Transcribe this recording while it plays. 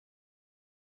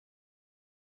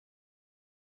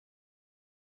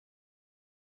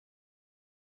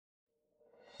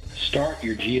Start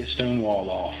your GeoStone wall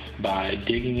off by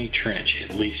digging a trench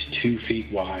at least 2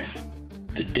 feet wide.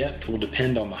 The depth will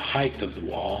depend on the height of the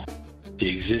wall, the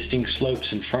existing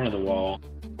slopes in front of the wall,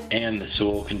 and the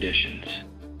soil conditions.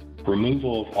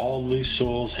 Removal of all loose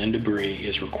soils and debris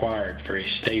is required for a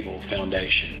stable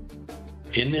foundation.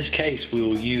 In this case, we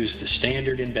will use the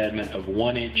standard embedment of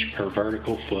 1 inch per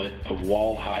vertical foot of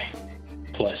wall height,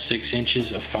 plus 6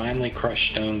 inches of finely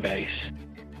crushed stone base.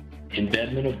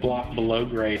 Embedment of block below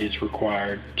grade is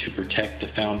required to protect the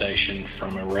foundation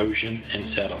from erosion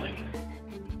and settling.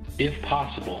 If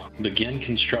possible, begin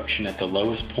construction at the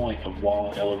lowest point of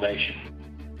wall elevation.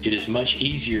 It is much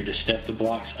easier to step the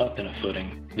blocks up in a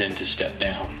footing than to step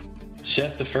down.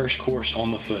 Set the first course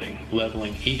on the footing,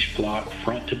 leveling each block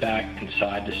front to back and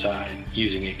side to side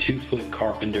using a 2-foot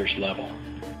carpenter's level.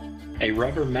 A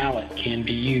rubber mallet can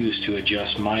be used to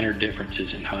adjust minor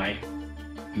differences in height.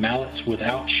 Mallets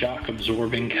without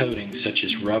shock-absorbing coatings such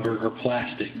as rubber or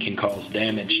plastic can cause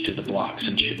damage to the blocks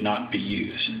and should not be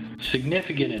used.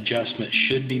 Significant adjustments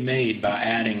should be made by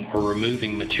adding or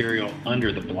removing material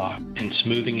under the block and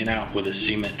smoothing it out with a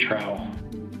cement trowel.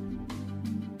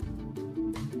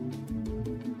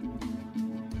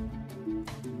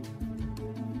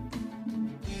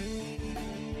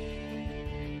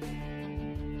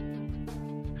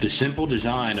 The simple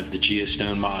design of the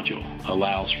GeoStone module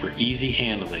allows for easy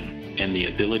handling and the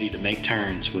ability to make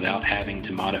turns without having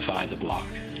to modify the block.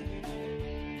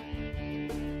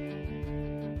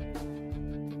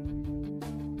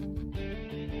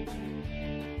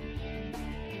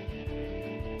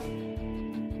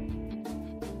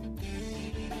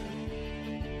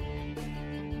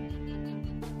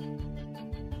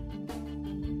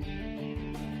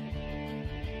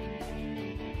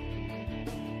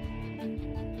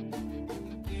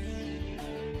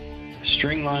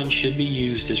 String lines should be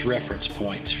used as reference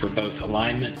points for both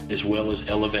alignment as well as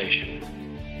elevation.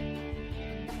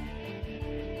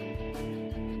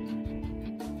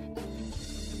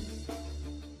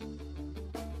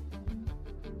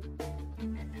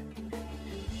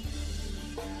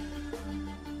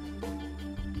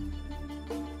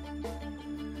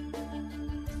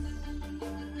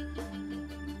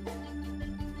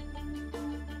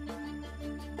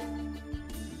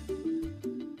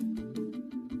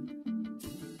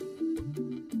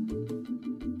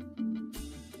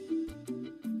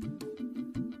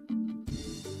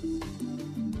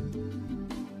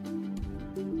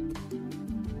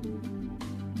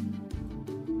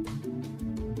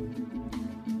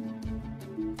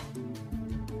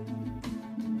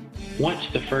 Once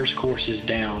the first course is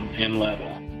down and level,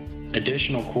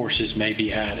 additional courses may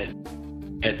be added.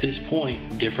 At this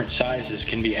point, different sizes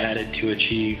can be added to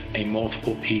achieve a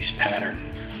multiple piece pattern.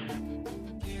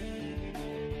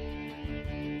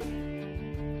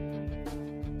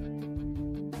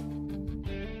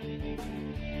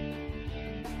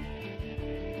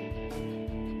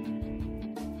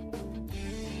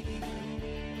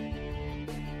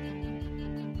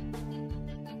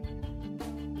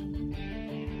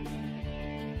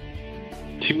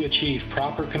 To achieve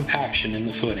proper compaction in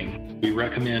the footing, we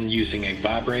recommend using a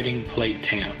vibrating plate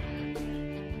tamp.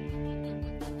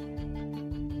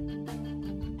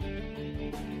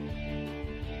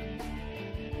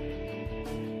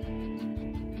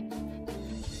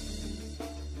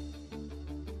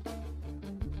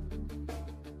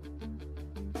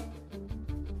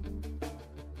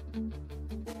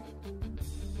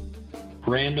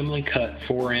 Randomly cut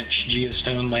 4-inch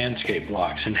GeoStone landscape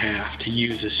blocks in half to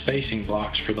use as spacing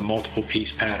blocks for the multiple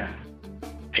piece pattern.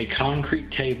 A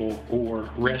concrete table or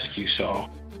rescue saw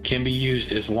can be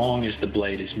used as long as the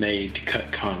blade is made to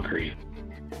cut concrete.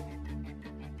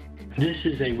 This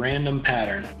is a random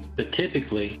pattern, but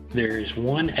typically there is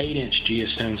one 8-inch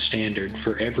GeoStone standard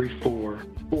for every 4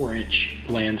 4-inch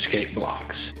landscape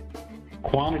blocks.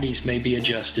 Quantities may be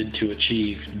adjusted to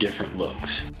achieve different looks.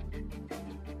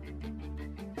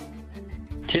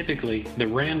 Typically, the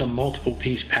random multiple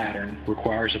piece pattern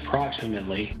requires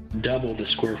approximately double the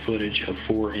square footage of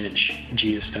 4-inch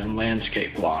GeoStone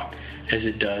landscape block as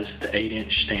it does the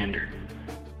 8-inch standard.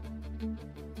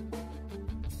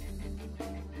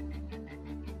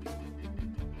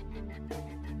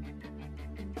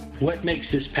 What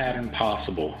makes this pattern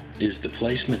possible is the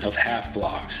placement of half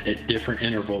blocks at different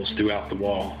intervals throughout the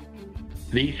wall.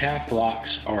 These half blocks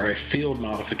are a field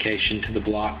modification to the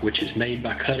block which is made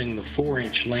by cutting the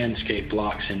 4-inch landscape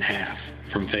blocks in half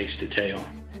from face to tail.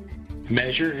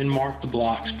 Measure and mark the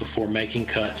blocks before making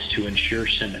cuts to ensure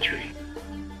symmetry.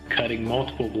 Cutting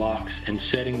multiple blocks and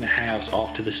setting the halves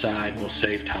off to the side will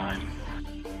save time.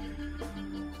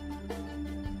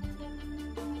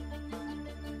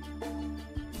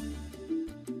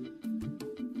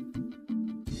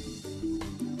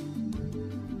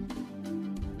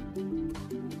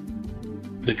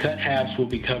 halves will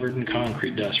be covered in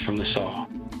concrete dust from the saw.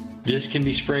 This can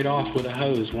be sprayed off with a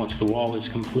hose once the wall is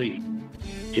complete.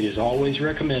 It is always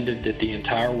recommended that the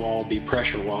entire wall be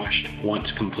pressure washed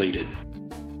once completed.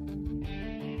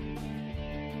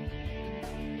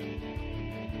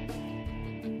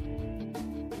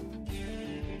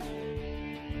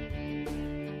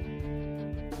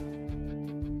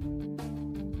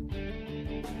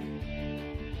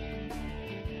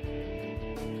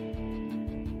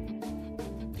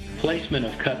 Placement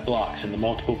of cut blocks in the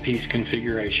multiple piece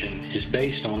configuration is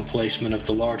based on placement of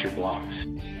the larger blocks.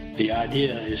 The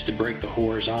idea is to break the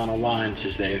horizontal lines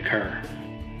as they occur.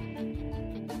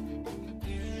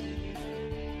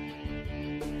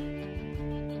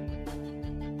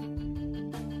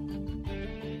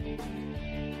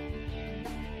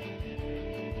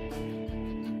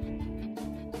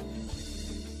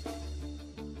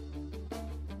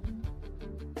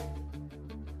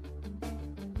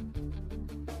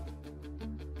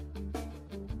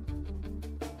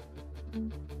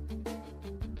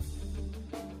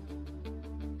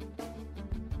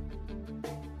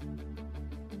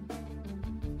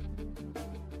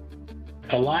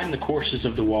 Align the courses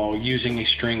of the wall using a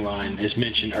string line as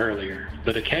mentioned earlier,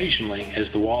 but occasionally, as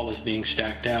the wall is being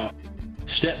stacked out,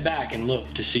 step back and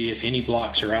look to see if any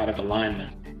blocks are out of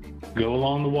alignment. Go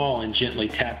along the wall and gently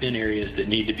tap in areas that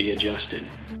need to be adjusted.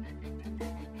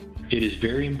 It is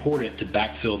very important to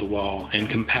backfill the wall and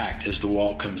compact as the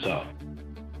wall comes up.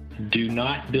 Do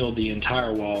not build the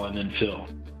entire wall and then fill.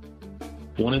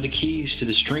 One of the keys to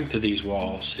the strength of these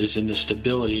walls is in the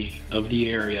stability of the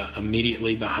area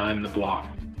immediately behind the block.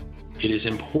 It is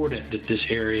important that this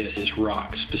area is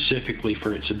rock specifically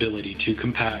for its ability to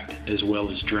compact as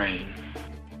well as drain.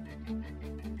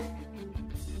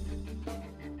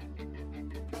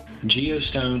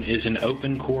 GeoStone is an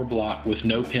open core block with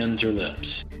no pins or lips.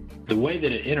 The way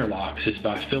that it interlocks is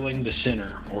by filling the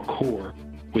center or core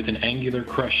with an angular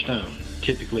crushed stone,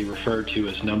 typically referred to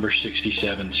as number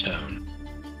 67 stone.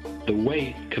 The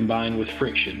weight combined with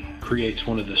friction creates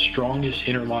one of the strongest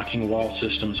interlocking wall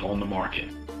systems on the market.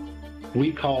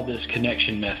 We call this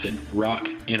connection method rock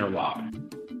interlock.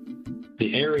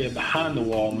 The area behind the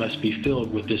wall must be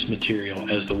filled with this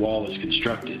material as the wall is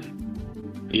constructed.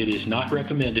 It is not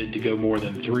recommended to go more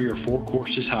than 3 or 4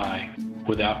 courses high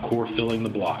without core filling the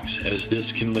blocks, as this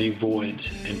can leave voids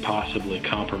and possibly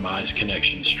compromise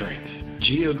connection strength.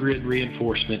 GeoGrid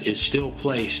reinforcement is still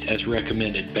placed as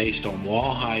recommended based on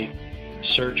wall height,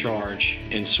 surcharge,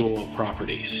 and soil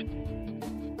properties.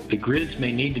 The grids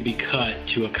may need to be cut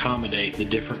to accommodate the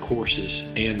different courses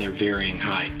and their varying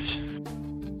heights.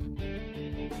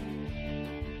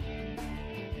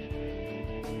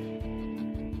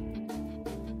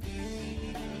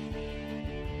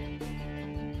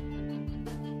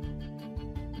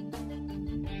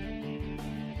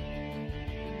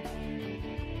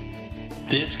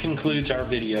 This concludes our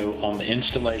video on the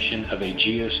installation of a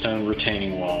GeoStone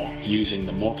retaining wall using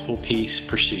the multiple piece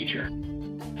procedure.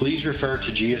 Please refer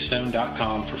to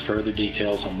geostone.com for further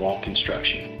details on wall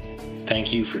construction.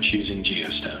 Thank you for choosing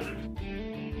GeoStone.